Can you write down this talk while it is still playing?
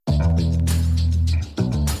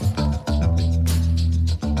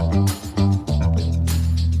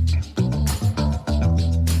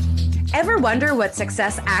wonder what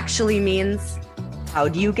success actually means? How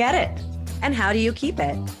do you get it? And how do you keep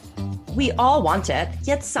it? We all want it,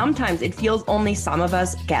 yet sometimes it feels only some of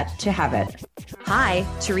us get to have it. Hi,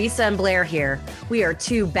 Teresa and Blair here. We are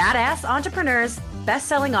two badass entrepreneurs,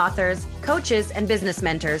 best-selling authors, coaches, and business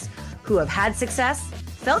mentors who have had success,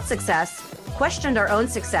 felt success, questioned our own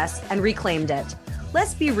success, and reclaimed it.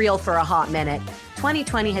 Let's be real for a hot minute.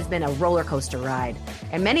 2020 has been a roller coaster ride,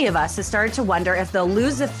 and many of us have started to wonder if they'll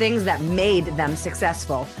lose the things that made them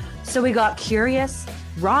successful. So we got curious,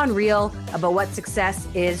 raw and real about what success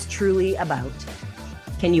is truly about.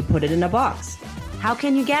 Can you put it in a box? How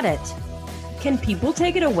can you get it? Can people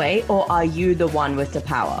take it away, or are you the one with the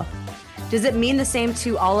power? Does it mean the same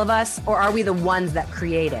to all of us, or are we the ones that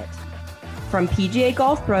create it? From PGA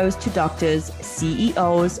golf pros to doctors,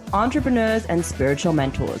 CEOs, entrepreneurs, and spiritual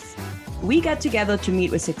mentors, we get together to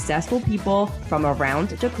meet with successful people from around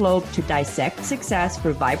the globe to dissect success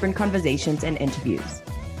through vibrant conversations and interviews.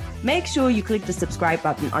 Make sure you click the subscribe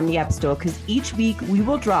button on the App Store, because each week we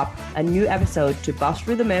will drop a new episode to bust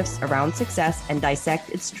through the myths around success and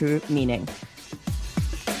dissect its true meaning.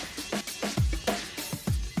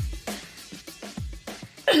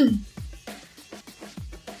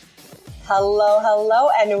 Hello,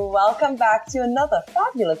 and welcome back to another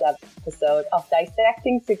fabulous episode of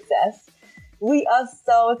Dissecting Success. We are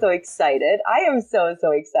so excited. I am so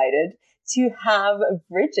excited to have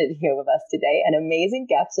Bridget here with us today, an amazing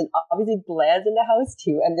guest, and obviously Blair's in the house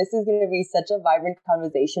too. And this is going to be such a vibrant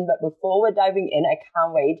conversation. But before we're diving in, I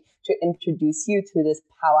can't wait to introduce you to this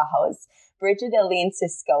powerhouse. Bridget Elaine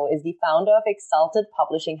Cisco is the founder of Exalted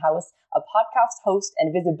Publishing House, a podcast host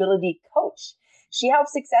and visibility coach. She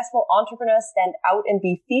helps successful entrepreneurs stand out and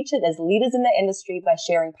be featured as leaders in the industry by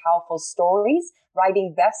sharing powerful stories,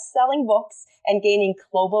 writing best-selling books, and gaining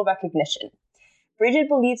global recognition. Bridget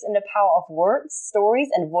believes in the power of words, stories,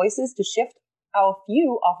 and voices to shift our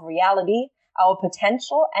view of reality, our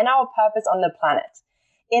potential, and our purpose on the planet.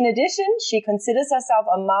 In addition, she considers herself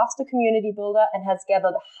a master community builder and has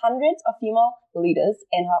gathered hundreds of female leaders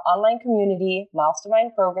in her online community,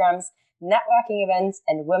 mastermind programs, networking events,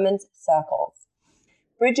 and women's circles.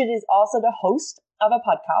 Bridget is also the host of a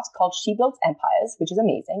podcast called She Builds Empires, which is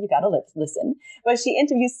amazing. You got to listen. Where she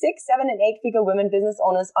interviews 6, 7, and 8-figure women business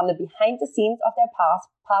owners on the behind the scenes of their path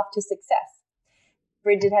to success.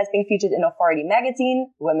 Bridget has been featured in Authority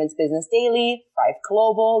Magazine, Women's Business Daily, Thrive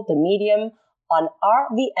Global, The Medium, on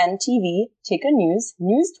RVN TV, Ticker News,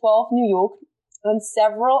 News 12 New York, and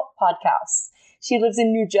several podcasts. She lives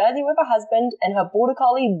in New Jersey with her husband and her border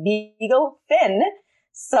collie beagle, Finn.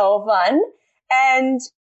 So fun. And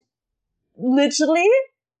literally,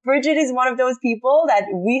 Bridget is one of those people that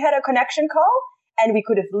we had a connection call and we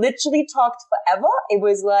could have literally talked forever. It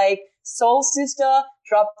was like soul sister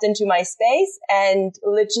dropped into my space and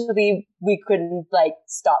literally we couldn't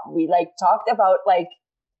stop. We talked about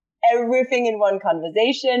everything in one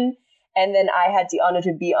conversation. And then I had the honor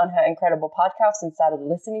to be on her incredible podcast and started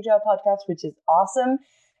listening to her podcast, which is awesome.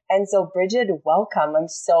 And so Bridget, welcome. I'm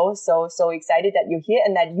so excited that you're here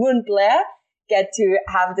and that you and Blair get to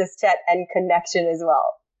have this chat and connection as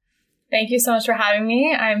well. Thank you so much for having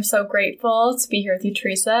me. I'm so grateful to be here with you,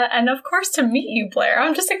 Teresa, and of course to meet you, Blair.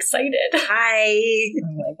 I'm just excited. Hi.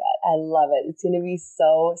 Oh my God, I love it. It's going to be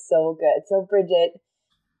so good. So Bridget,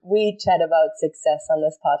 we chat about success on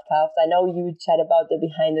this podcast. I know you chat about the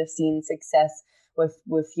behind the scenes success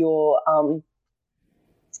with your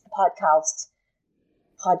podcast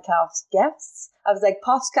guests. I was like,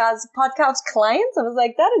 podcast clients? I was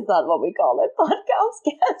like, that is not what we call it. Podcast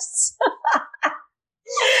guests.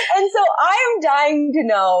 And so I am dying to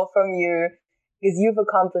know from you, because you've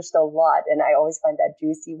accomplished a lot, and I always find that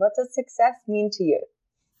juicy. What does success mean to you?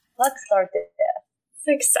 Let's start there.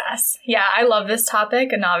 Success. Yeah, I love this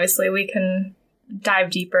topic, and obviously we can dive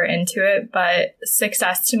deeper into it, but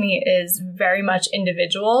success to me is very much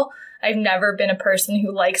individual. I've never been a person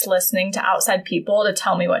who likes listening to outside people to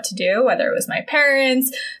tell me what to do, whether it was my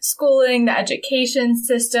parents, schooling, the education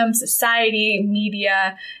system, society,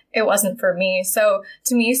 media. It wasn't for me. So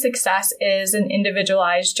to me, success is an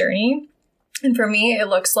individualized journey. And for me, it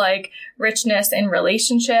looks like richness in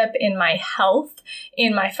relationship, in my health,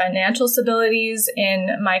 in my financial stabilities,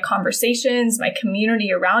 in my conversations, my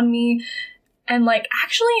community around me, and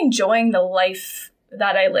actually enjoying the life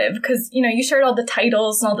that I live. Because, you shared all the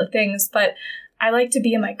titles and all the things, but I like to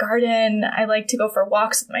be in my garden. I like to go for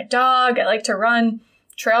walks with my dog. I like to run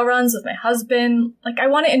trail runs with my husband. I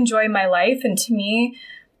want to enjoy my life. And to me,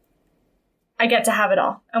 I get to have it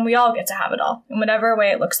all. And we all get to have it all in whatever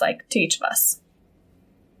way it looks like to each of us.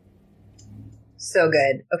 So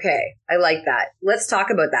good. Okay. I like that. Let's talk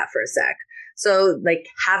about that for a sec. So like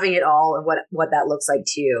having it all and what that looks like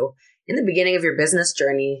to you in the beginning of your business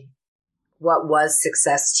journey, what was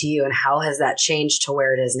success to you and how has that changed to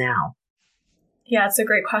where it is now? Yeah, it's a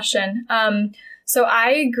great question. So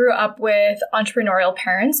I grew up with entrepreneurial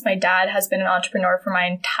parents. My dad has been an entrepreneur for my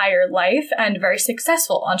entire life and a very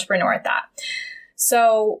successful entrepreneur at that.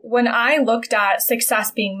 So when I looked at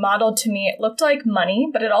success being modeled to me, it looked like money,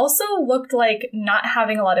 but it also looked like not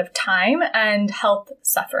having a lot of time and health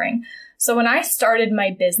suffering. So when I started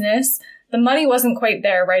my business, the money wasn't quite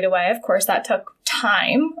there right away. Of course, that took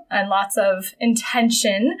time and lots of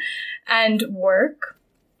intention and work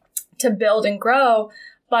to build and grow,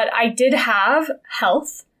 but I did have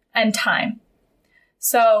health and time.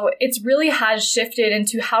 So it's really has shifted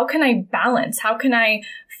into how can I balance? How can I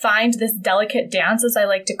find this delicate dance, as I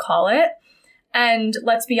like to call it? And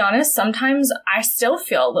let's be honest, sometimes I still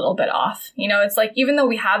feel a little bit off. You know, it's like, even though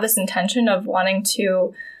we have this intention of wanting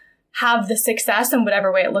to have the success in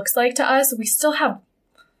whatever way it looks like to us,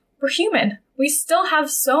 we're human. We still have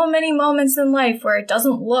so many moments in life where it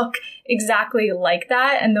doesn't look exactly like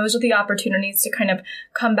that. And those are the opportunities to kind of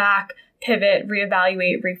come back, pivot,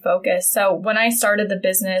 reevaluate, refocus. So when I started the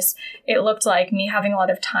business, it looked like me having a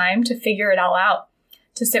lot of time to figure it all out,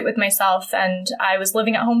 to sit with myself. And I was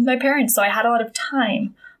living at home with my parents, so I had a lot of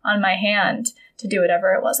time on my hand to do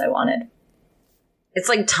whatever it was I wanted. It's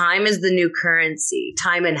like time is the new currency,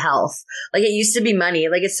 time and health. Like it used to be money.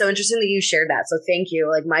 Like it's so interesting that you shared that. So thank you.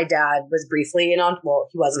 Like my dad was briefly he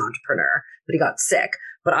was an entrepreneur, but he got sick.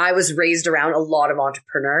 But I was raised around a lot of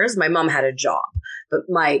entrepreneurs. My mom had a job, but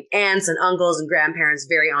my aunts and uncles and grandparents,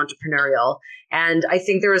 very entrepreneurial. And I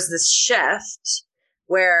think there was this shift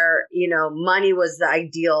where, you know, money was the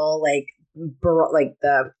ideal,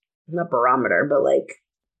 not barometer, but like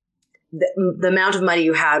the amount of money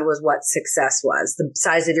you had was what success was, the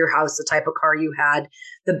size of your house, the type of car you had,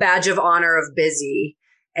 the badge of honor of busy.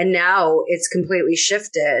 And now it's completely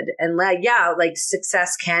shifted. And like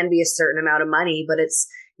success can be a certain amount of money, but it's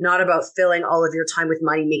not about filling all of your time with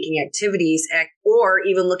money making activities, or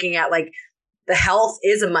even looking at like the health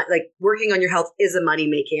is working on your health is a money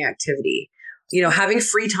making activity. You know, having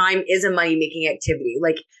free time is a money making activity.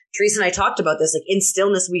 Like Teresa and I talked about this, like in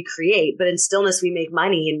stillness we create, but in stillness we make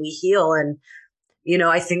money and we heal. And, you know,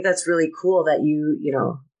 I think that's really cool that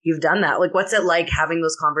you've done that. Like, what's it like having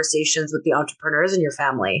those conversations with the entrepreneurs in your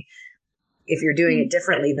family if you're doing it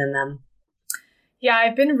differently than them? Yeah,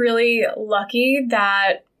 I've been really lucky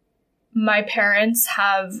that my parents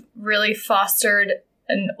have really fostered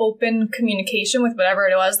an open communication with whatever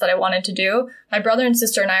it was that I wanted to do. My brother and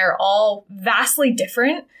sister and I are all vastly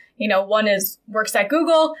different. You know, one works at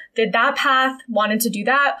Google, did that path, wanted to do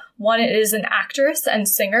that. One is an actress and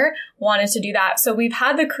singer, wanted to do that. So we've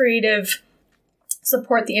had the creative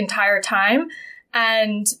support the entire time.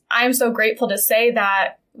 And I'm so grateful to say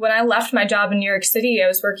that when I left my job in New York City, I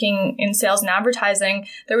was working in sales and advertising.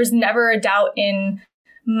 There was never a doubt in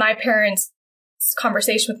my parents'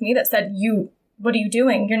 conversation with me that said, what are you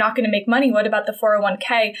doing? You're not going to make money. What about the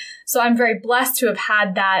 401k? So I'm very blessed to have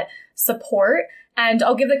had that support. And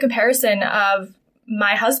I'll give the comparison of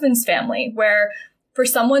my husband's family, where for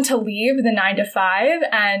someone to leave the 9-to-5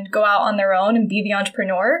 and go out on their own and be the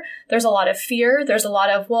entrepreneur, there's a lot of fear. There's a lot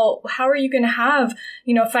of, well, how are you going to have,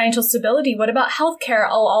 financial stability? What about healthcare?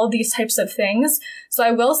 All these types of things. So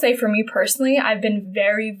I will say for me personally, I've been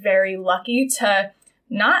very, very lucky to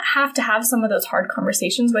not have to have some of those hard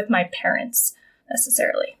conversations with my parents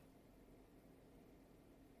necessarily.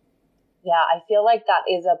 Yeah, I feel like that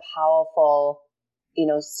is a powerful,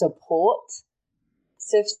 support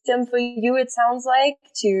system for you, it sounds like,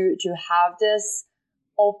 to have this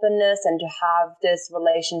openness and to have this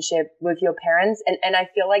relationship with your parents. And I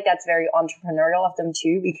feel like that's very entrepreneurial of them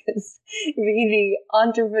too, because really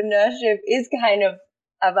entrepreneurship is kind of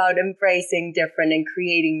about embracing different and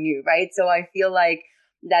creating new, right? So I feel like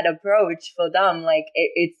that approach for them, like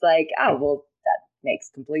it's like, oh, well, that makes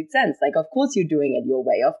complete sense. Like, of course you're doing it your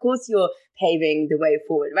way. Of course you're paving the way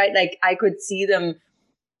forward, right? Like I could see them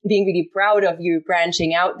being really proud of you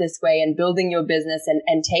branching out this way and building your business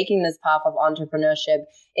and taking this path of entrepreneurship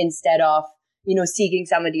instead of, seeking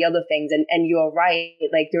some of the other things. And you're right.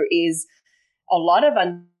 Like there is a lot of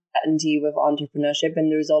uncertainty with entrepreneurship,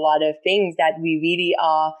 and there's a lot of things that we really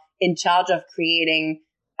are in charge of creating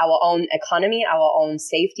our own economy, our own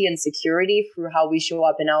safety and security through how we show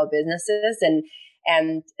up in our businesses.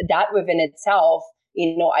 And that within itself,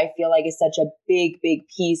 I feel like is such a big, big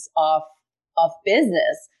piece of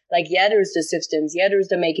business. Like, yeah, there's the systems. Yeah, there's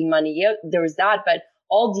the making money. Yeah, there's that. But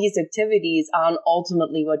all these activities aren't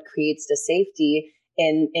ultimately what creates the safety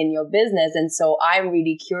in your business. And so I'm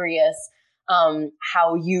really curious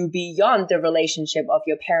how you, beyond the relationship of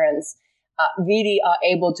your parents, really are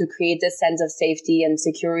able to create this sense of safety and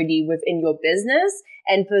security within your business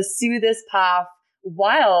and pursue this path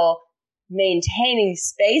while maintaining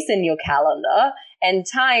space in your calendar and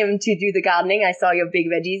time to do the gardening. I saw your big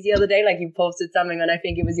veggies the other day, like you posted something on, I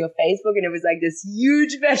think it was your Facebook, and it was like this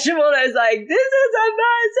huge vegetable. I was like, this is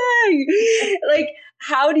amazing. Like,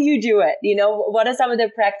 how do you do it? You know, what are some of the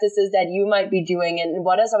practices that you might be doing, and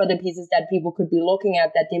what are some of the pieces that people could be looking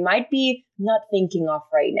at that they might be not thinking of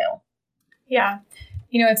right now? Yeah.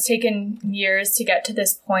 You know, it's taken years to get to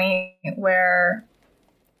this point where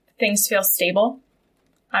things feel stable.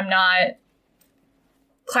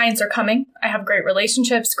 Clients are coming. I have great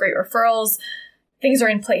relationships, great referrals. Things are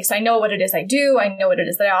in place. I know what it is I do. I know what it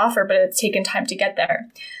is that I offer, but it's taken time to get there.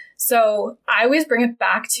 So I always bring it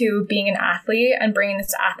back to being an athlete and bringing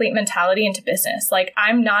this athlete mentality into business. Like,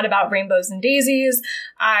 I'm not about rainbows and daisies.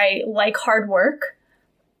 I like hard work.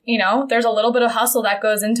 You know, there's a little bit of hustle that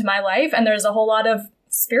goes into my life, and there's a whole lot of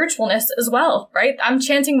spiritualness as well, right? I'm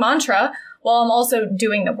chanting mantra while I'm also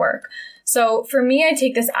doing the work. So for me, I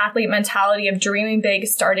take this athlete mentality of dreaming big,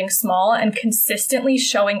 starting small, and consistently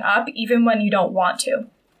showing up even when you don't want to,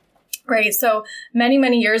 right? So many,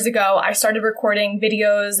 many years ago, I started recording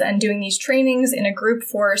videos and doing these trainings in a group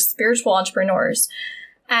for spiritual entrepreneurs.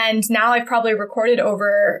 And now I've probably recorded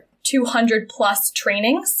over 200 plus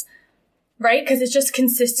trainings, right? Because it's just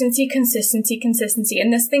consistency.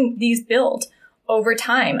 And these build over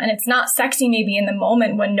time. And it's not sexy maybe in the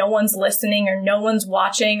moment when no one's listening or no one's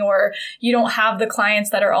watching or you don't have the clients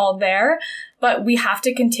that are all there, but we have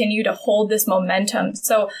to continue to hold this momentum.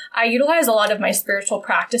 So I utilize a lot of my spiritual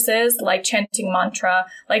practices like chanting mantra,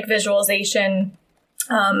 like visualization,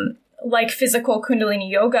 like physical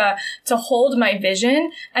Kundalini yoga to hold my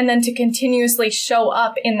vision and then to continuously show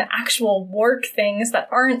up in the actual work things that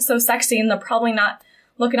aren't so sexy and they're probably not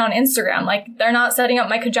looking on Instagram. Like, they're not setting up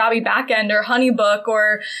my Kajabi backend or Honeybook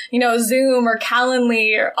or, you know, Zoom or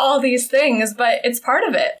Calendly or all these things, but it's part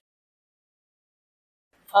of it.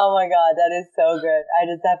 Oh my God, that is so good. I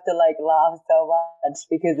just have to laugh so much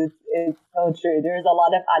because it's so true. There's a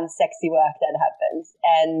lot of unsexy work that happens.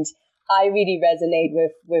 And I really resonate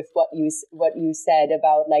with what you said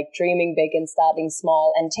about dreaming big and starting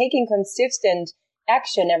small and taking consistent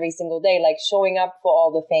action every single day, like showing up for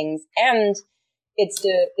all the things. And it's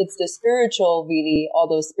the spiritual, really, all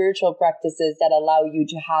those spiritual practices that allow you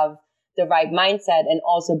to have the right mindset and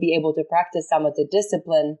also be able to practice some of the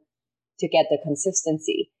discipline to get the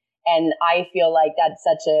consistency. And I feel like that's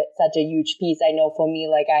such a huge piece. I know for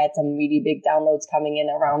me, I had some really big downloads coming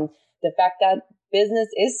in around the fact that business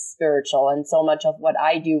is spiritual. And so much of what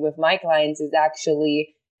I do with my clients is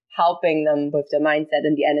actually helping them with the mindset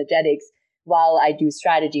and the energetics while I do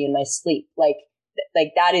strategy in my sleep. Like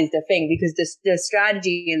that is the thing, because the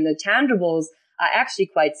strategy and the tangibles are actually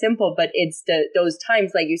quite simple, but it's those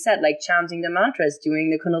times, like you said, like chanting the mantras, doing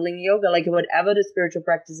the Kundalini yoga, like whatever the spiritual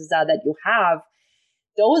practices are that you have,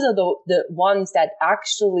 those are the ones that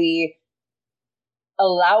actually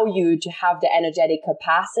allow you to have the energetic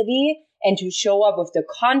capacity and to show up with the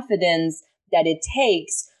confidence that it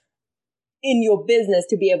takes in your business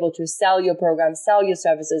to be able to sell your program, sell your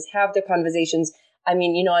services, have the conversations. I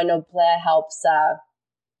mean, I know Blair helps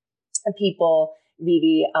people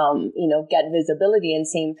really, get visibility, and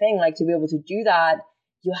same thing, like to be able to do that,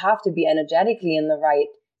 you have to be energetically in the right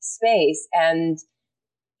space. And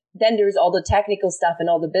then there's all the technical stuff and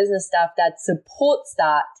all the business stuff that supports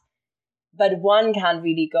that, but one can't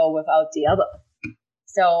really go without the other.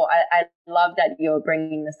 So I love that you're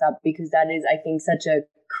bringing this up, because that is, I think, such a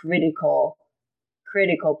critical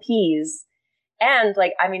piece. And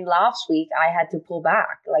last week I had to pull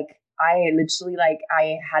back.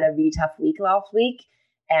 I had a really tough week last week,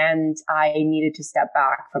 and I needed to step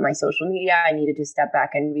back from my social media. I needed to step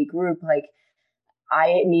back and regroup.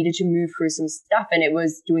 I needed to move through some stuff, and it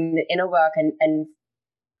was doing the inner work and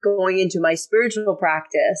going into my spiritual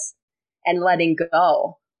practice and letting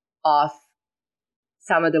go of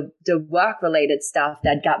some of the work related stuff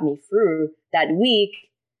that got me through that week,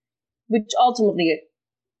 which ultimately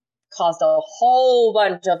caused a whole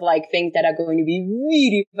bunch of things that are going to be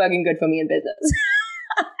really fucking good for me in business.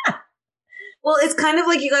 Well, it's kind of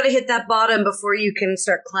like you got to hit that bottom before you can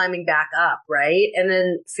start climbing back up, right? And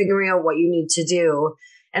then figuring out what you need to do.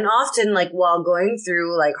 And often, while going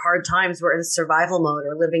through hard times, we're in survival mode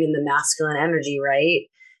or living in the masculine energy, right?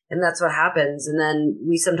 And that's what happens. And then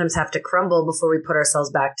we sometimes have to crumble before we put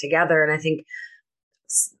ourselves back together. And I think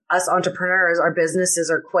us entrepreneurs, our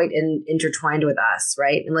businesses are quite intertwined with us,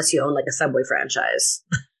 right? Unless you own a Subway franchise.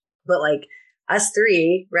 But us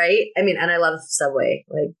three, right? I mean, and I love Subway.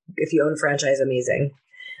 Like, if you own a franchise, amazing.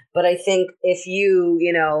 But I think if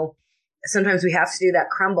sometimes we have to do that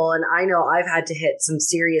crumble. And I know I've had to hit some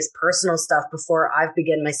serious personal stuff before I've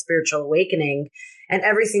begun my spiritual awakening. And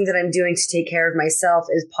everything that I'm doing to take care of myself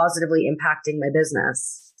is positively impacting my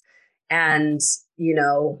business. And,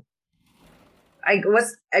 I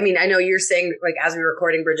know you're saying, like, as we're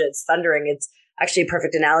recording, Bridget, it's thundering. It's actually a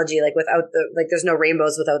perfect analogy. Like, there's no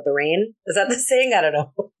rainbows without the rain. Is that the saying? I don't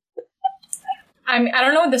know. I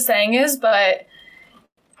don't know what the saying is, but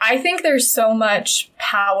I think there's so much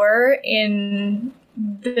power in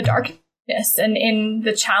the darkness and in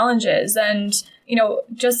the challenges. And,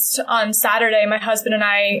 just on Saturday, my husband and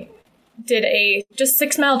I did a just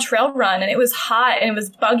 6-mile trail run, and it was hot and it was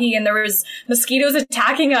buggy and there was mosquitoes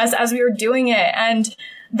attacking us as we were doing it. And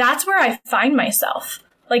that's where I find myself.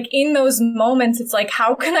 Like, in those moments, it's like,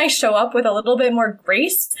 how can I show up with a little bit more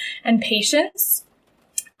grace and patience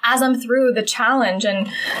as I'm through the challenge?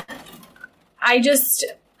 And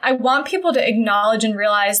I want people to acknowledge and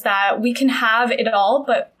realize that we can have it all,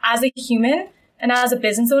 but as a human and as a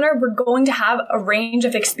business owner, we're going to have a range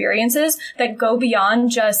of experiences that go beyond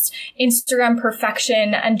just Instagram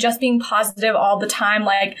perfection and just being positive all the time.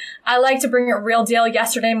 Like, I like to bring a real deal.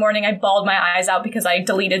 Yesterday morning, I bawled my eyes out because I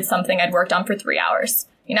deleted something I'd worked on for 3 hours.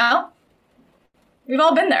 We've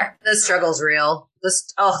all been there. The struggle's real.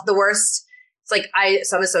 The worst. It's like,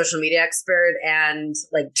 so I'm a social media expert, and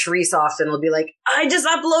like Therese often will be like, I just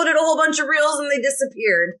uploaded a whole bunch of reels and they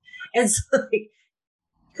disappeared. And so, like, you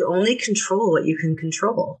can only control what you can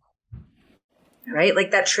control, right?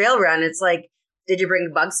 Like that trail run, it's like, did you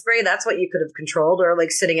bring bug spray? That's what you could have controlled, or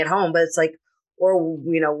like sitting at home. But it's like, or,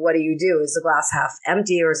 what do you do? Is the glass half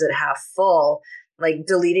empty or is it half full? Like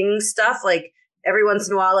deleting stuff, like every once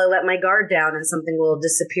in a while I let my guard down and something will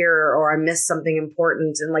disappear, or I miss something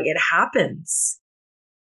important. And like, it happens,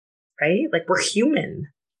 right? Like, we're human.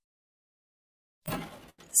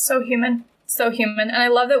 So human. So human. And I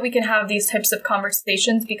love that we can have these types of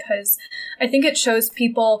conversations, because I think it shows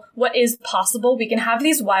people what is possible. We can have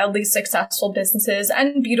these wildly successful businesses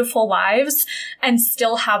and beautiful lives and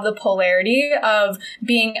still have the polarity of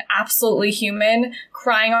being absolutely human,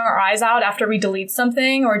 crying our eyes out after we delete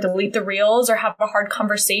something or delete the reels or have a hard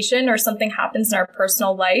conversation or something happens in our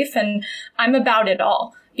personal life. And I'm about it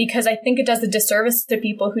all, because I think it does a disservice to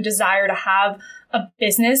people who desire to have a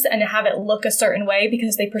business and have it look a certain way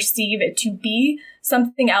because they perceive it to be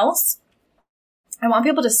something else. I want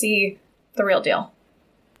people to see the real deal.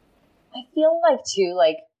 I feel like too,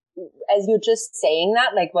 like, as you're just saying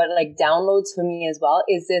that, like what like downloads for me as well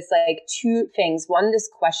is this like two things. One, this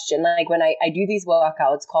question, like when I do these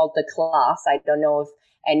workouts called the class, I don't know if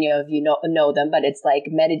any of you know them, but it's like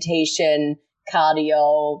meditation,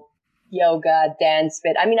 cardio, yoga, dance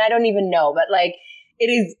fit. I mean, I don't even know, but like, it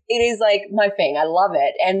is like my thing. I love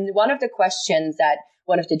it. And one of the questions that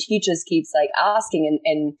one of the teachers keeps like asking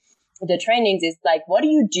in the trainings is like, what do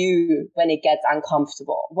you do when it gets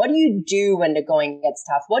uncomfortable? What do you do when the going gets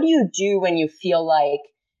tough? What do you do when you feel like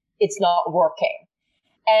it's not working?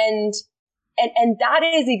 And that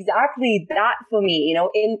is exactly that for me.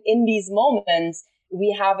 In these moments,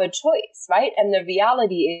 we have a choice, right? And the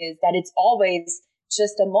reality is that it's always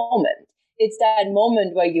just a moment. It's that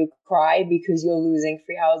moment where you cry because you're losing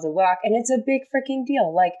 3 hours of work, and it's a big freaking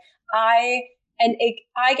deal. Like I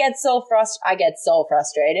get so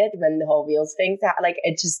frustrated when the whole wheels thing, like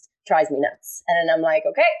it just drives me nuts. And then I'm like,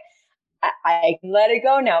 okay, I can let it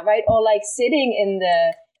go now, right? Or like sitting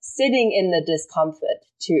in the discomfort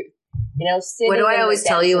too. What do I always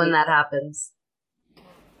tell you when that happens?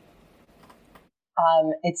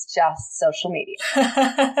 It's just social media.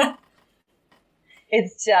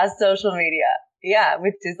 It's just social media. Yeah,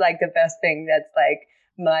 which is like the best thing that's like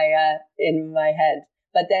in my head.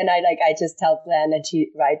 But then I just tell Plan and she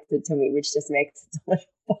writes it to me, which just makes it so much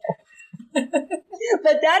fun.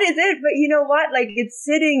 But that is it. But you know what? Like, it's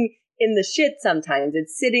sitting in the shit sometimes.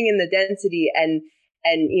 It's sitting in the density and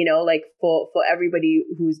like for everybody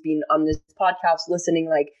who's been on this podcast listening,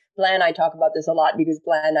 like Plan and I talk about this a lot because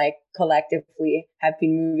Plan and I collectively have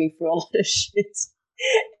been moving through a lot of shit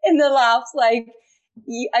in the last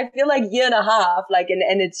I feel like year and a half,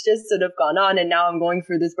 and it's just sort of gone on. And now I'm going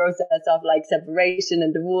through this process of like separation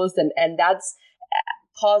and divorce. And that's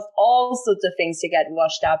caused all sorts of things to get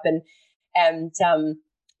washed up and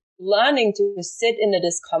learning to sit in the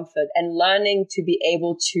discomfort and learning to be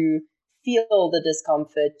able to feel the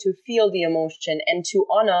discomfort, to feel the emotion and to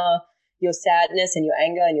honor your sadness and your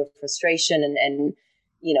anger and your frustration and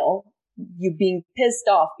you being pissed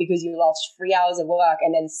off because you lost 3 hours of work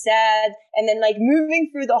and then sad and then like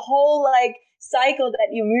moving through the whole like cycle that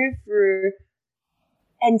you move through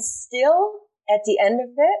And still at the end of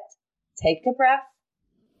it, take a breath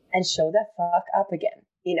and show the fuck up again.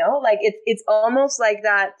 You know, like it's almost like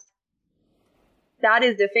that. That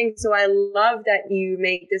is the thing. So I love that you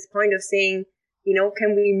make this point of saying, you know,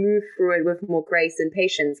 can we move through it with more grace and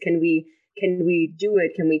patience? Can we do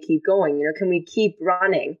it? Can we keep going? You know, can we keep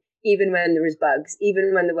running even when there's bugs,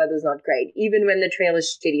 even when the weather's not great, even when the trail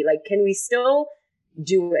is shitty? Like, can we still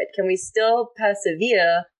do it? Can we still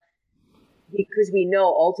persevere? Because we know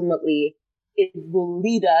ultimately it will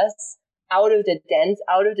lead us out of the dense,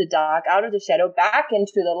 out of the dark, out of the shadow, back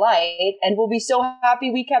into the light, and we'll be so happy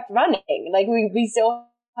we kept running. Like, we'd be so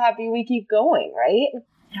happy we keep going, right?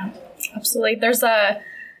 Yeah, absolutely.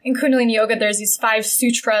 In Kundalini Yoga, there's these 5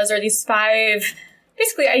 sutras, or these 5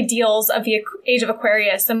 basically ideals of the age of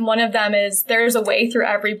Aquarius. And one of them is there's a way through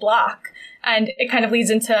every block. And it kind of leads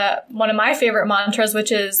into one of my favorite mantras,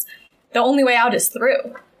 which is the only way out is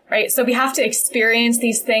through. Right? So we have to experience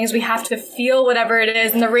these things. We have to feel whatever it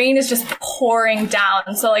is. And the rain is just pouring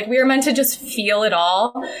down. So like, we are meant to just feel it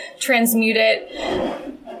all, transmute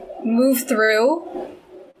it, move through.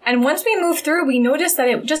 And once we move through, we notice that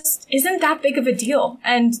it just isn't that big of a deal.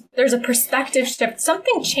 And there's a perspective shift.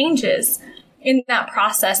 Something changes in that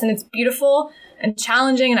process. And it's beautiful and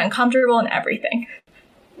challenging and uncomfortable and everything.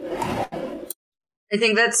 I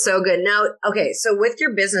think that's so good. Now, okay, so with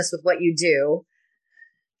your business, with what you do,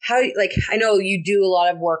 how, like, I know you do a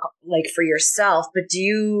lot of work like for yourself, but do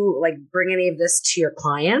you like bring any of this to your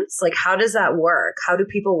clients? Like, how does that work? How do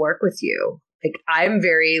people work with you? Like, I'm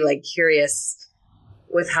very like curious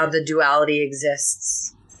with how the duality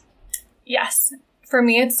exists. Yes. For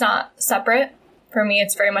me, it's not separate. For me,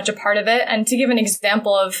 it's very much a part of it. And to give an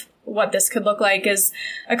example of what this could look like is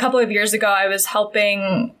a couple of years ago, I was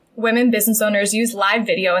helping women business owners use live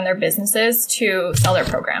video in their businesses to sell their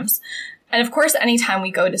programs. And of course, anytime we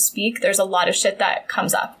go to speak, there's a lot of shit that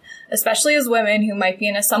comes up, especially as women who might be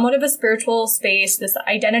in a somewhat of a spiritual space. This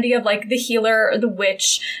identity of like the healer or the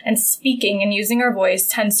witch, and speaking and using our voice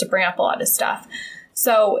tends to bring up a lot of stuff.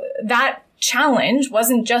 So that challenge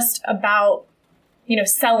wasn't just about, you know,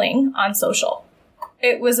 selling on social.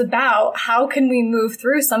 It was about how can we move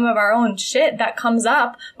through some of our own shit that comes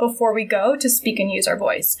up before we go to speak and use our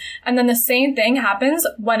voice. And then the same thing happens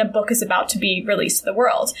when a book is about to be released to the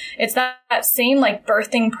world. It's that same like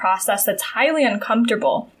birthing process that's highly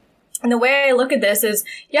uncomfortable. And the way I look at this is,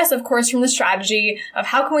 yes, of course, from the strategy of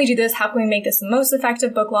how can we do this? How can we make this the most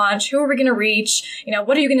effective book launch? Who are we going to reach? You know,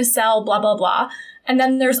 what are you going to sell? Blah, blah, blah. And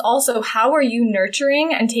then there's also, how are you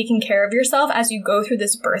nurturing and taking care of yourself as you go through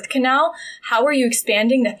this birth canal? How are you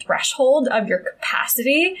expanding the threshold of your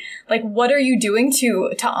capacity? Like, what are you doing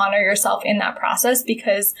to honor yourself in that process?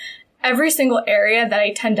 Because every single area that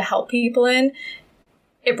I tend to help people in,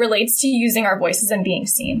 it relates to using our voices and being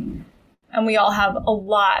seen. And we all have a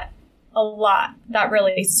lot that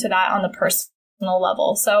relates to that on the personal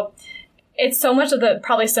level. So it's so much of the,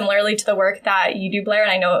 probably similarly to the work that you do, Blair,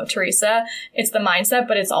 and I know Teresa, it's the mindset,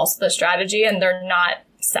 but it's also the strategy, and they're not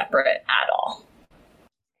separate at all.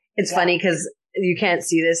 It's funny because you can't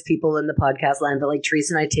see this, people in the podcast land, but like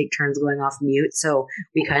Teresa and I take turns going off mute. So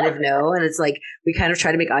we kind of know, and it's like, we kind of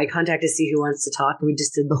try to make eye contact to see who wants to talk. And we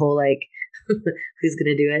just did the whole like, who's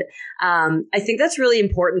going to do it? I think that's really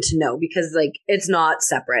important to know, because like, it's not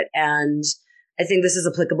separate. And I think this is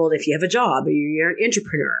applicable to if you have a job or you're an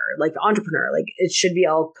entrepreneur, like it should be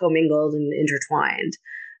all commingled and intertwined.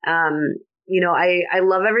 You know, I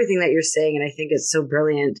love everything that you're saying, and I think it's so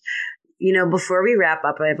brilliant. You know, before we wrap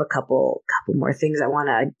up, I have a couple more things I want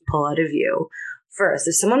to pull out of you. First,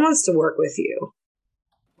 if someone wants to work with you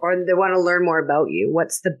or they want to learn more about you,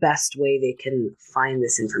 what's the best way they can find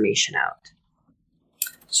this information out?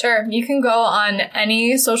 Sure. You can go on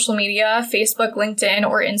any social media, Facebook, LinkedIn,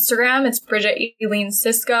 or Instagram. It's Bridget Eileen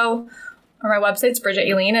Cisco, or my website's Bridget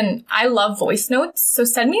Eileen. And I love voice notes. So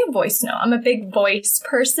send me a voice note. I'm a big voice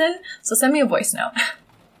person. So send me a voice note.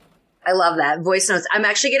 I love that. Voice notes. I'm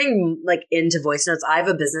actually getting like into voice notes. I have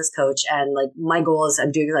a business coach, and like my goal is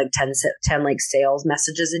I'm doing like 10 like sales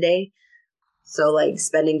messages a day. So like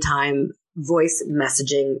spending time voice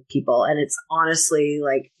messaging people, and it's honestly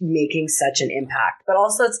like making such an impact. But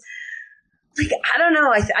also it's like, I don't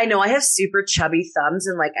know. I know I have super chubby thumbs,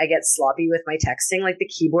 and like I get sloppy with my texting. Like the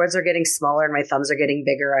keyboards are getting smaller and my thumbs are getting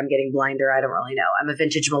bigger. I'm getting blinder. I don't really know. I'm a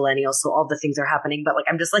vintage millennial, so all the things are happening. But like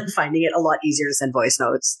I'm just like finding it a lot easier to send voice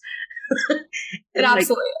notes. It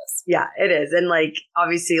absolutely is. Yeah, it is. And like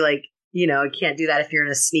obviously, like, you know, I can't do that if you're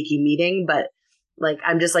in a sneaky meeting, but like,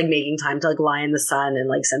 I'm just like making time to like lie in the sun and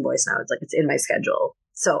like send voice notes. Like it's in my schedule.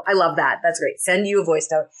 So I love that. That's great. Send you a voice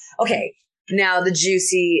note. Okay. Now the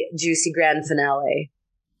juicy grand finale.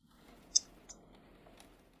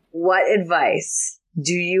 what advice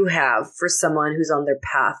do you have for someone who's on their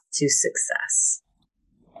path to success?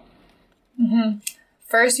 Mm-hmm.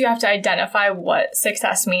 First, you have to identify what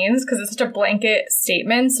success means because it's such a blanket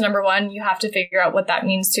statement. So number one, you have to figure out what that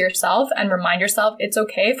means to yourself and remind yourself it's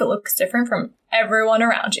okay if it looks different from everyone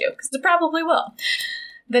around you, because it probably will.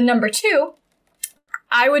 Then number two,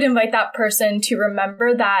 I would invite that person to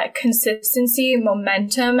remember that consistency,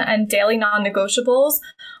 momentum, and daily non-negotiables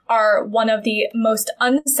are one of the most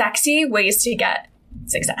unsexy ways to get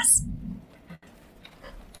success.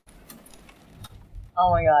 Oh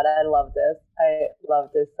my God, I love this. I love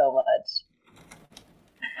this so much.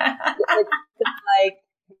 It's like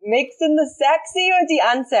mixing the sexy with the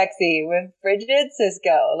unsexy with Bridget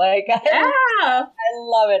Sisco. Like, I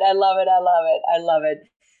love it. I love it. I love it. I love it.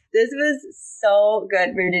 This was so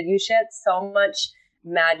good, Bridget. You shared so much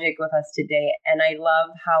magic with us today. And I love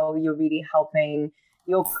how you're really helping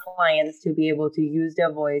your clients to be able to use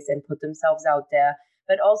their voice and put themselves out there,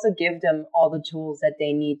 but also give them all the tools that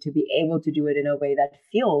they need to be able to do it in a way that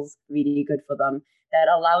feels really good for them, that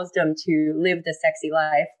allows them to live the sexy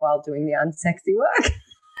life while doing the unsexy work.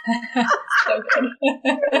 So good.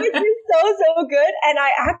 Which is so good. And I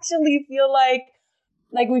actually feel like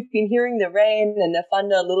we've been hearing the rain and the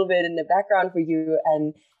thunder a little bit in the background for you.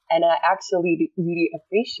 And I actually really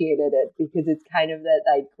appreciated it because it's kind of that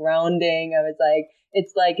like grounding. I was like,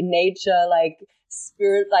 it's like nature, like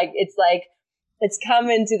spirit, like it's come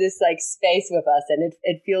into this like space with us, and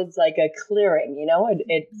it feels like a clearing, you know,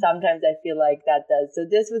 it sometimes I feel like that does. So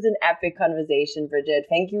this was an epic conversation, Bridget.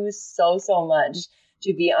 Thank you so much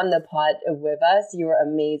to be on the pod with us. You were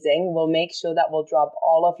amazing. We'll make sure that we'll drop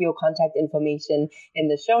all of your contact information in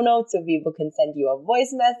the show notes so people can send you a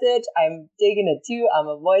voice message. I'm digging it too. I'm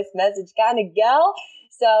a voice message kind of gal.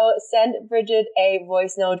 So send Bridget a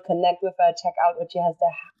voice note, connect with her, check out what she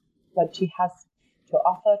has to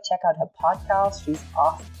offer. Check out her podcast. She's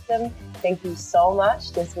awesome. Thank you so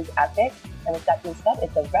much. This was epic. And with that being said,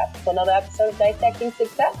 it's a wrap for another episode of Dissecting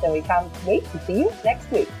Success. And we can't wait to see you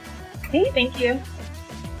next week. Peace. Thank you.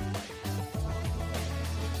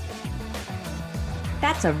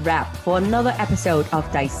 That's a wrap for another episode of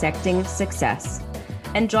Dissecting Success.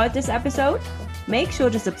 Enjoyed this episode? Make sure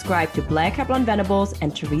to subscribe to Blair Kaplan Venables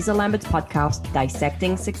and Teresa Lambert's podcast,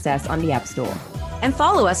 Dissecting Success, on the App Store. And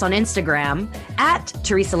follow us on Instagram at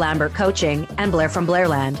Teresa Lambert Coaching and Blair from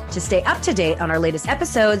Blairland to stay up to date on our latest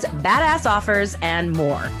episodes, badass offers, and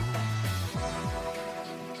more.